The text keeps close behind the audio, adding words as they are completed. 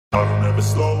I don't ever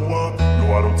slow up,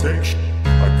 no I don't take shit.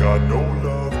 I got no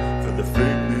love for the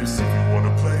fakeness. If you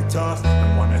wanna play tough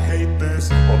and wanna hate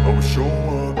this, I'll always show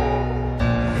up.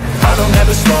 I don't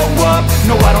ever slow up,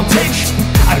 no I don't take shit.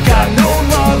 I got no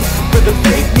love for the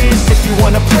fakeness. If you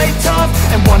wanna play tough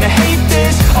and wanna hate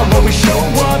this, I'll always show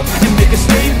up and make a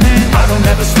statement. I don't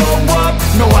ever slow up,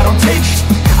 no I don't take shit.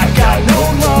 I got no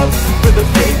love for the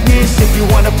fakeness. If you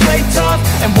wanna play tough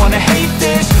and wanna hate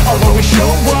this, I'll always show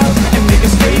up and make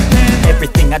a statement.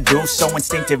 Everything I do so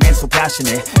instinctive and so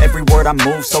passionate. Every word I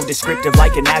move so descriptive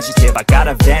like an adjective. I got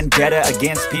a vendetta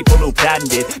against people who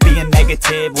patented being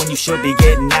negative when you should be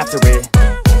getting after it.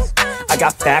 I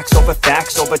got facts over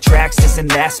tracks, this and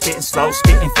that. Spitting slow,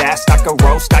 spitting fast. I could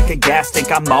roast, I could gas.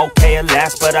 Think I'm okay at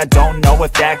last, but I don't know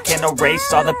if that can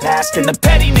erase all the past. And the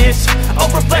pettiness, a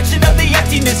reflection of the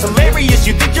emptiness. Hilarious,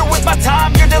 you think you're worth my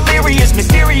time, you're delirious.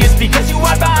 Mysterious, because you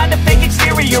hide behind a fake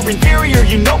exterior. Inferior,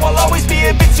 you know I'll always be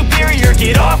a bit superior.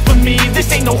 Get off of me, this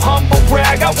ain't no humble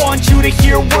brag. I want you to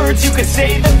hear words, you can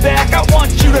say them back. I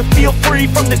want you to feel free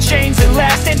from the chains that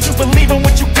last, and to believe in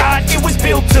what you got, it was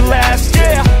built to last,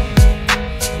 yeah.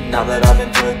 Now that I've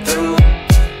been put through,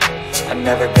 I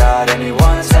never got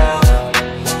anyone's help.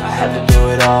 I had to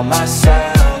do it all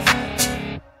myself.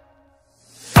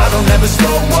 I don't ever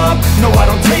slow up, no I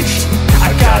don't take shit.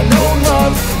 I got no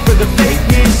love for the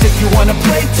fakeness. If you wanna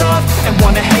play tough and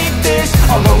wanna hate this,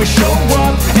 I'll always show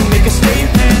up and make a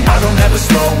statement. I don't ever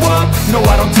slow up, no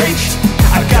I don't take shit.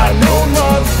 I got no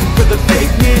love for the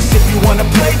fakeness. If you wanna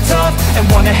play tough and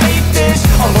wanna hate this,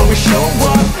 I'll always show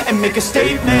up and make a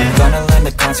statement. Gonna learn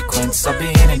the consequence of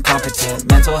being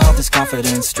incompetent. Mental health is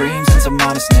confidence, dreams and some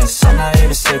honestness. I'm not here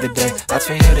to save the day, that's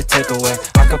for you to take away.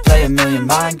 I could play a million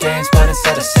mind games, but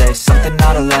instead I say something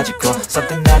not illogical,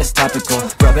 something that is topical.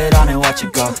 Rub it on and watch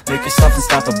it go, make yourself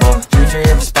unstoppable. Dreams are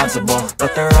irresponsible,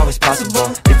 but they're always possible.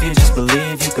 If you just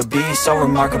believe, you could be so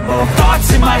remarkable.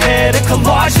 Thoughts in my head, a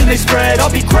collage and they spread.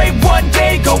 I'll be great one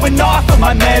day, going off of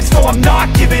my meds. No, I'm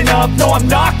not giving up, no, I'm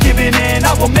not giving in.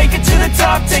 I will make it to the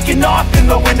top, taking off in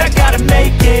the wind. I gotta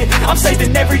make it, I'm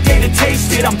saving every day to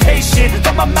taste it. I'm patient,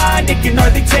 but my mind, it can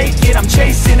hardly take it. I'm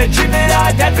chasing a dream that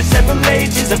I've had for several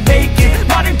ages. A vacant,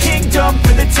 modern kingdom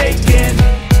for the taking.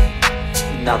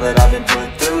 Now that I've been put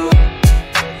through,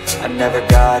 I never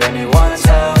got anyone's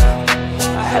help.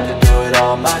 I had to do it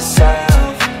all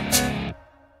myself.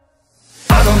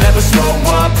 I don't ever slow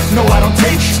up, no I don't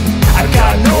take shit. I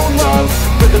got no love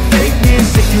for the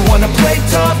fakeness. If you wanna play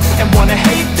tough and wanna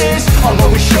hate this, I'll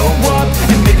always show up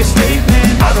and make a statement.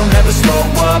 I don't ever slow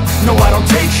up, no I don't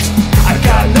take shit. I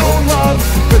got no love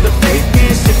for the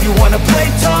fakeness. If you wanna play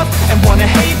tough and wanna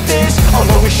hate this, I'll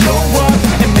always show up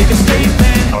and make a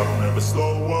statement. I don't ever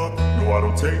slow up, no I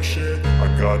don't take shit. I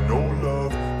got no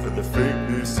love for the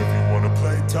fakeness. If you wanna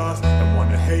play tough and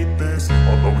wanna hate this,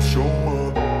 I'll always show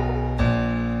up.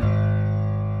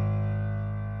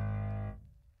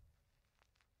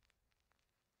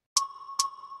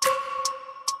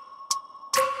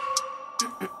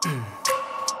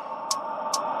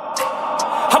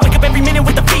 I wake up every minute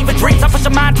with the fever dreams. I push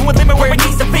my mind to a limit where it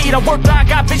needs to be. I work blind,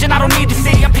 got vision I don't need to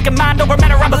see. I'm picking mind over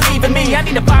matter, I believe in me. I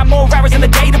need to find more hours in the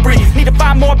day to breathe. Need to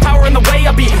find more power in the way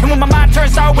I be. And when my mind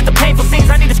turns sour with the painful scenes,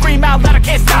 I need to scream out loud, I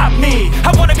can't stop me.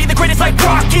 I wanna be the greatest like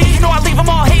Rocky. You know I leave them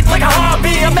all hating like a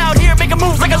hobby. I'm out here making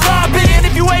moves like a lobby. And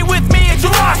if you ain't with me, it's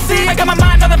your loss. See, I got my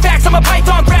mind on the facts, I'm a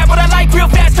python. Grab what I like real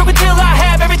fast, choke until I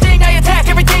have everything. I attack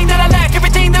everything that I lack,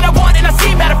 everything that I want, and I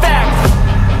see, matter of fact.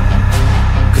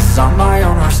 Cause I'm my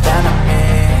own worst enemy.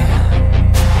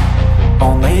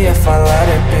 Only if I let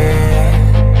it be.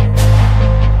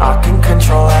 I can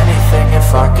control anything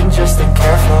if I can just think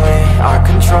carefully. I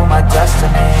control my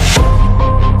destiny.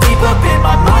 Deep up in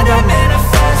my mind I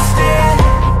manifest it.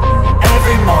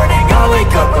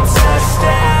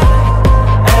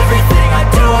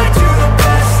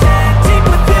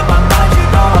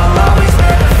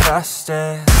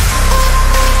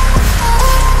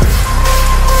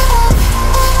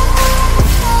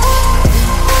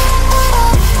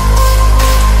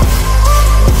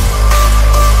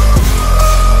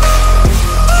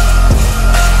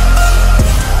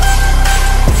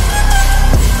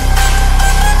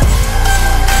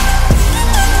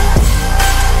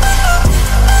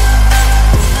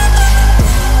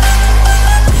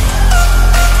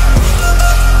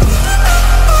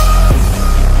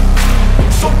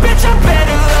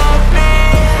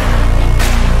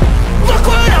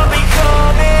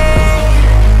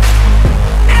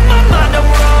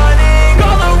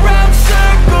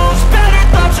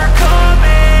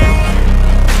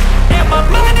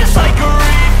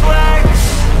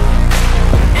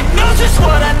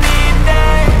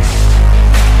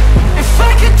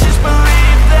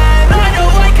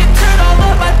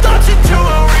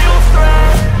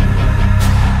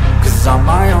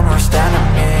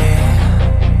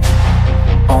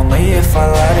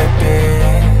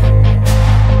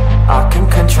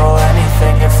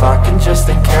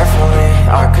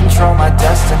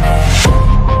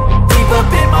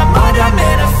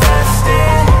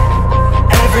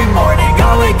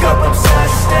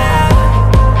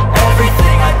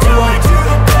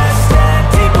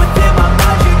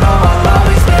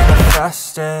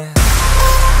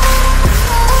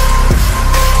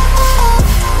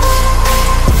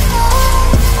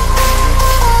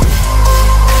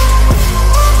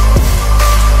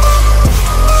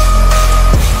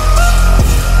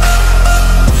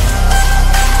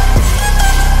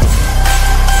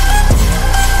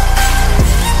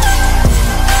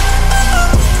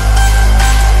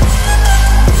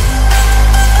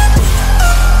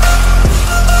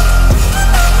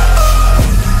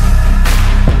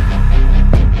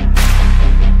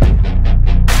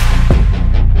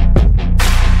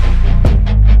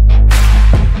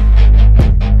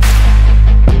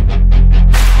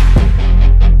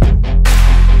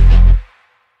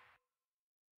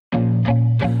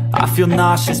 feel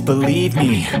nauseous, believe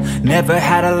me. Never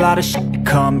had a lot of shit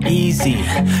come easy.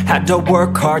 Had to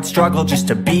work hard, struggle just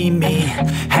to be me.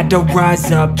 Had to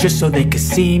rise up just so they could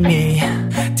see me.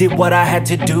 Did what I had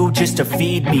to do just to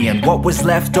feed me, and what was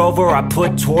left over I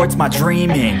put towards my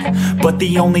dreaming. But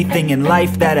the only thing in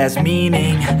life that has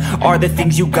meaning are the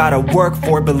things you gotta work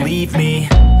for, believe me.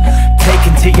 Take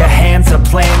into your hands a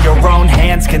plan, your own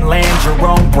hands can land your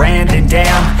own brand. And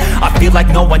damn, I feel like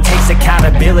no one takes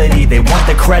accountability. They want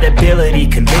the credibility,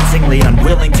 convincingly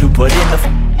unwilling to put in the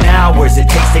hours it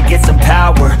takes to get some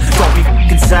power. Don't be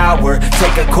f***ing sour,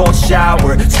 take a cold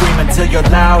shower. Scream until you're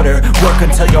louder, work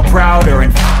until you're prouder.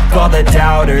 And f*** all the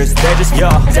doubters, they're just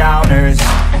your downers.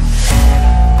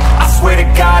 I swear to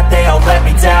God they all let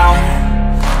me down.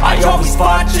 I always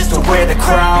fought just to wear the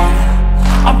crown.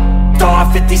 I'm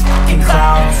off at these fucking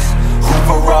clowns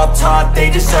who were all taught they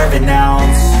deserve an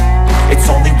ounce. It's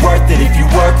only worth it if you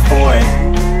work for it.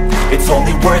 It's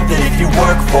only worth it if you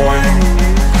work for it.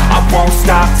 I won't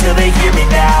stop till they hear me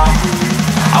now.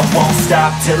 I won't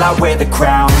stop till I wear the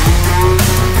crown.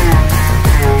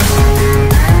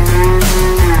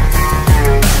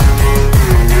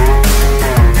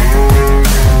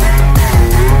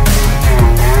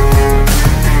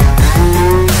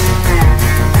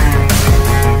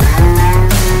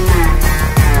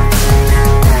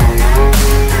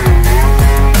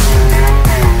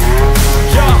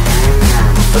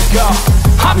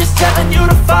 I'm just telling you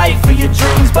to fight for your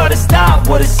dreams, but it's not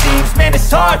what it seems. Man, it's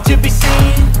hard to be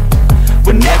seen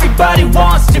when everybody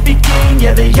wants to be king.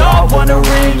 Yeah, they all wanna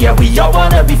ring, yeah, we all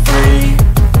wanna be free.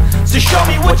 So show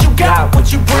me what you got,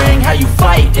 what you bring, how you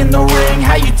fight in the ring,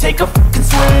 how you take a fucking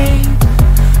swing.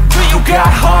 Do you got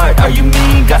heart, are you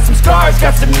mean? Got some scars,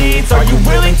 got some needs, are you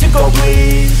willing to go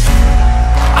bleed?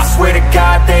 I swear to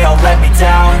God they all let me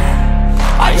down.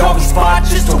 I always fought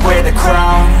just to wear the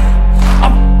crown.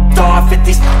 I'm off at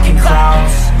these fucking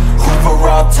clowns who were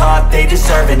all taught they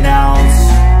deserve an ounce.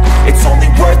 It's only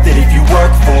worth it if you work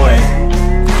for it.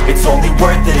 It's only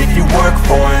worth it if you work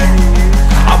for it.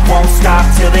 I won't stop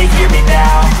till they hear me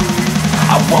now.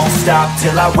 I won't stop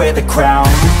till I wear the crown.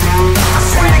 I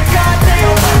swear to God they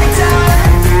all let me down.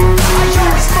 I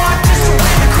always fought just to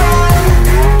wear the crown.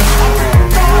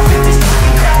 I'm off at these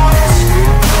fucking clowns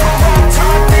who were all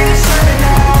taught they deserve an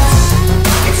ounce.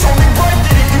 It's only worth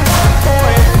it if you work for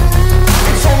it. It's only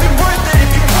worth it if you work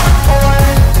for it.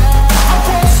 I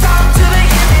won't stop till they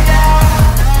hear me now.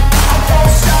 I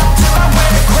won't stop till I wear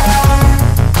the crown.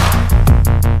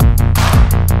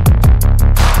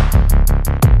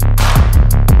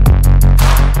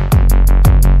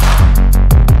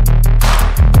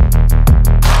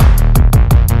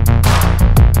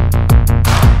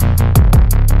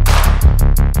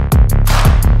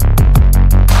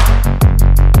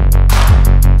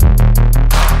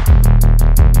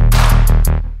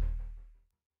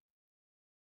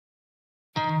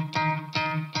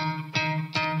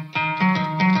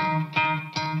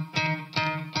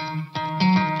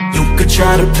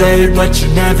 Try to play, but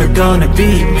you're never gonna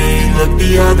beat me. Look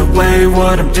the other way,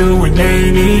 what I'm doing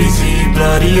ain't easy.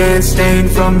 Bloody hands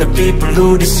stained from the people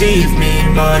who deceive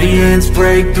me. Muddy hands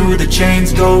break through the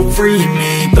chains, go free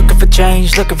me. Looking for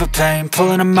change, looking for pain,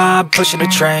 pulling a mob, pushing a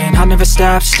train. I'll never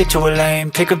stop, stick to a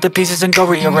lane, pick up the pieces and go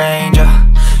rearrange.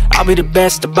 I'll be the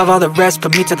best above all the rest,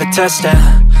 put me to the test and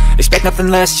expect nothing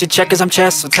less. Your check is I'm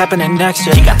chess, what's happening next?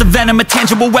 Yeah. He got the venom, a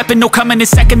tangible weapon, no coming in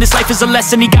second. This life is a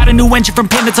lesson, he got a new engine from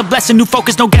pain, it's a blessing. New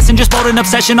focus, no guessing, just bold and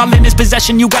obsession, all in his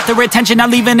possession. You got their attention, I'll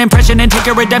leave an impression and take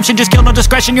a redemption. Just kill, no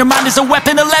discretion, your mind is a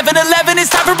weapon. 11-11, it's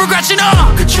time for progression.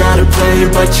 You could try to play,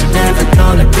 but you're never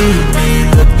gonna beat me.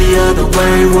 Look the other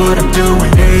way, what I'm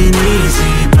doing ain't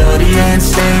easy. Bloody hands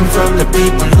stained from the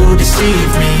people who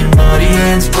deceive me. Muddy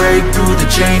hands break through the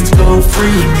chains, go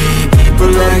free me.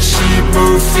 People like sheep,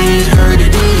 move feet, hurt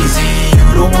it easy.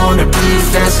 You don't wanna be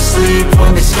fast asleep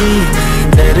when they see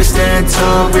me. Better stand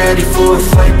tall, ready for a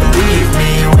fight, believe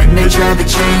me. When they try to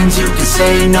change, you can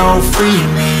say no, free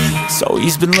me. So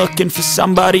he's been looking for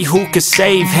somebody who could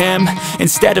save him,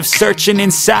 instead of searching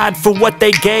inside for what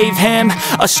they gave him.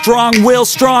 A strong will,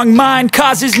 strong mind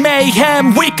causes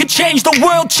mayhem. We could change the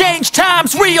world, change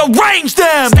times, rearrange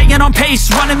them. Staying on pace,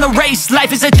 running the race,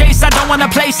 life is a chase. I don't want a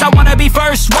place, I wanna be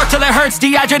first. Work till it hurts,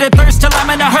 dehydrated thirst till I'm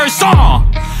in a hearse.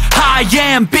 High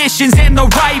ambitions and the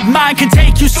right mind can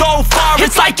take you so far.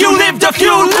 It's like you lived a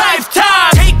few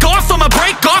lifetimes. Take off from a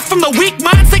break off from the weak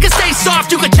minds, they can stay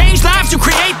soft. You can change lives, you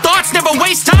create thoughts, never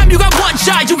waste time. You got one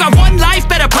shot, you got one life,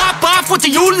 better pop off. What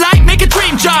do you like? Make a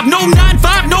dream job. No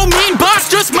 9-5, no mean boss,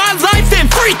 just my life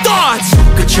and free thoughts. You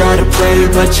could try to play,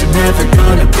 but you're never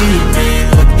gonna beat me.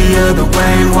 Look the other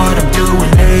way, what I'm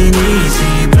doing ain't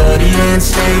easy. Bloody hands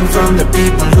stained from the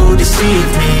people who deceive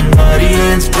me. Muddy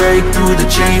hands break through the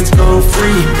chains, go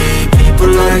free me. People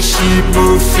like sheep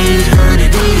move feet, hurt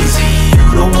it easy.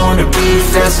 You don't wanna be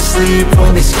fast asleep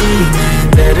when they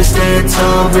scheming. Better stand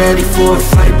tall, ready for a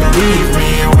fight, believe me.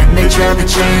 When they try the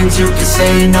chains, you can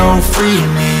say no, free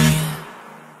me.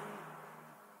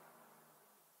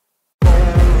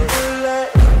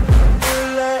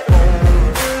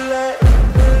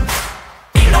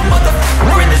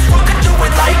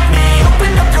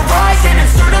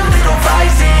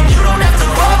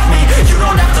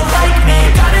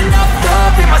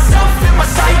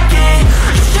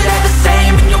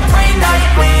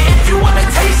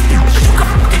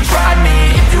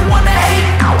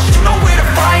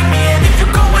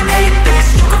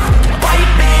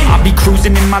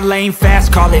 In my lane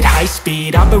fast, call it high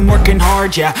speed. I've been working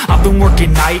hard, yeah, I've been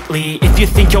working nightly. If you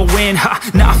think you'll win, ha,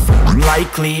 not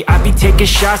likely. I be taking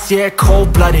shots, yeah,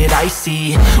 cold-blooded,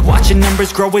 icy. Watching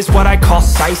numbers grow is what I call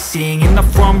sightseeing. In the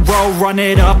front row, run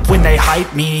it up when they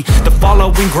hype me. The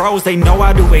following grows, they know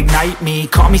how to ignite me.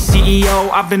 Call me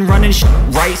CEO, I've been running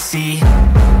right, see.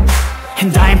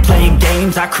 And I ain't playing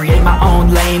games, I create my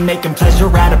own lane, making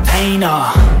pleasure out of pain,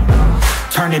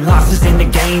 turning losses into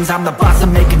gains. I'm the boss,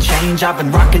 I'm making change. I've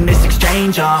been rocking this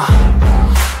exchange,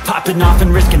 popping off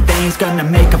and risking things. Gonna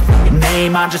make a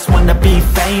name, I just wanna be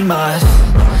famous.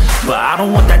 But I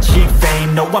don't want that cheap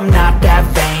fame, no, I'm not that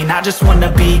vain. I just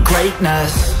wanna be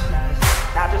greatness.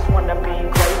 I just wanna be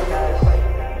greatness.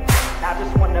 I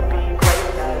just wanna be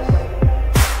greatness.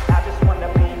 I just wanna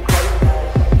be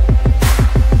greatness.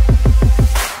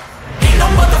 Ain't no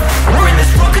motherfucker in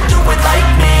this world could do it like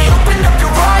me. Open up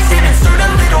your eyes and insert a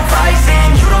little rising.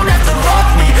 You don't have to love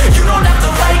me, you don't have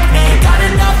to like me. Got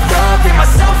enough love in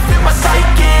myself, in my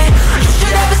psyche. You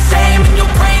should have the same in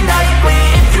your brain nightly.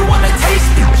 If you wanna taste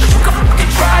me, you can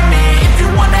fucking try me. If you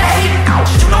wanna hate,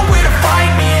 you know where to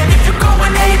find me. And if you go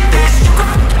and hate this, you can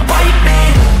fucking bite me.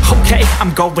 Okay,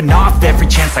 I'm going off every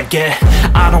chance I get.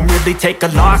 I don't really take a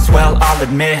loss, well, I'll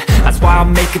admit. That's why I'll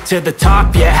make it to the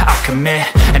top, yeah, I commit.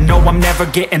 And no, I'm never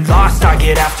getting lost, I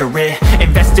get after it.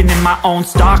 Investing in my own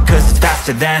stock, cause it's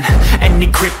faster than any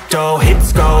crypto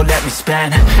hits go, let me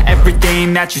spend.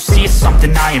 Everything that you see is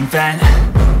something I invent.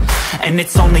 And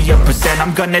it's only a percent.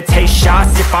 I'm gonna take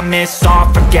shots. If I miss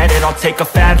all, forget it. I'll take a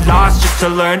fat loss just to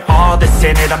learn all that's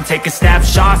in it. I'm taking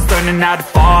snapshots, learning how to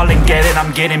fall and get it.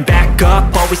 I'm getting back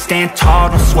up, always stand tall,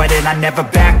 don't sweat it. I never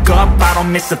back up, I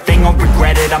don't miss a thing or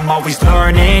regret it. I'm always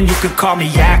learning, you could call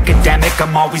me academic.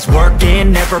 I'm always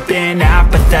working, never been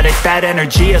apathetic. That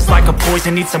energy is like a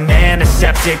poison, needs some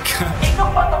antiseptic.